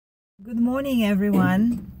Good morning,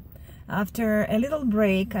 everyone. After a little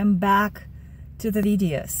break, I'm back to the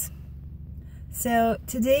videos. So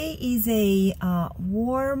today is a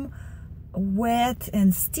warm, wet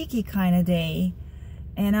and sticky kind of day,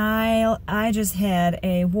 and I just had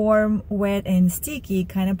a warm, wet and sticky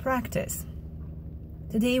kind of practice.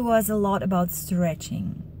 Today was a lot about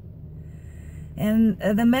stretching, and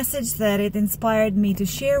the message that it inspired me to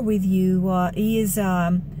share with you is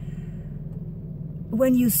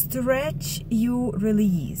when you stretch, you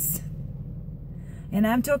release. And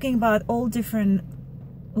I'm talking about all different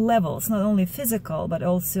levels, not only physical, but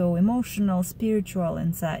also emotional, spiritual,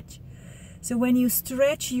 and such. So when you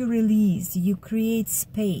stretch, you release, you create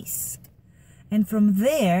space. And from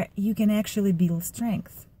there, you can actually build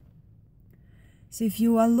strength. So if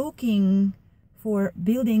you are looking for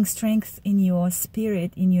building strength in your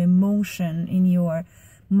spirit, in your emotion, in your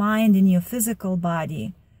mind, in your physical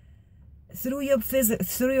body, through your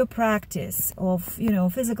practice of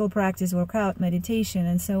physical practice, workout, meditation,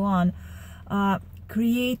 and so on,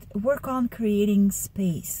 work on creating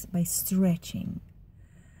space by stretching,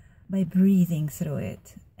 by breathing through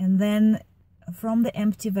it, and then from the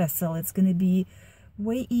empty vessel, it's going to be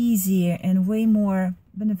way easier and way more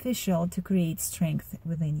beneficial to create strength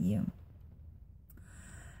within you.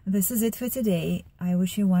 This is it for today. I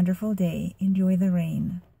wish you a wonderful day. Enjoy the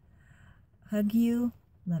rain. Hug you.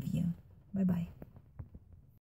 Love you. Bye-bye.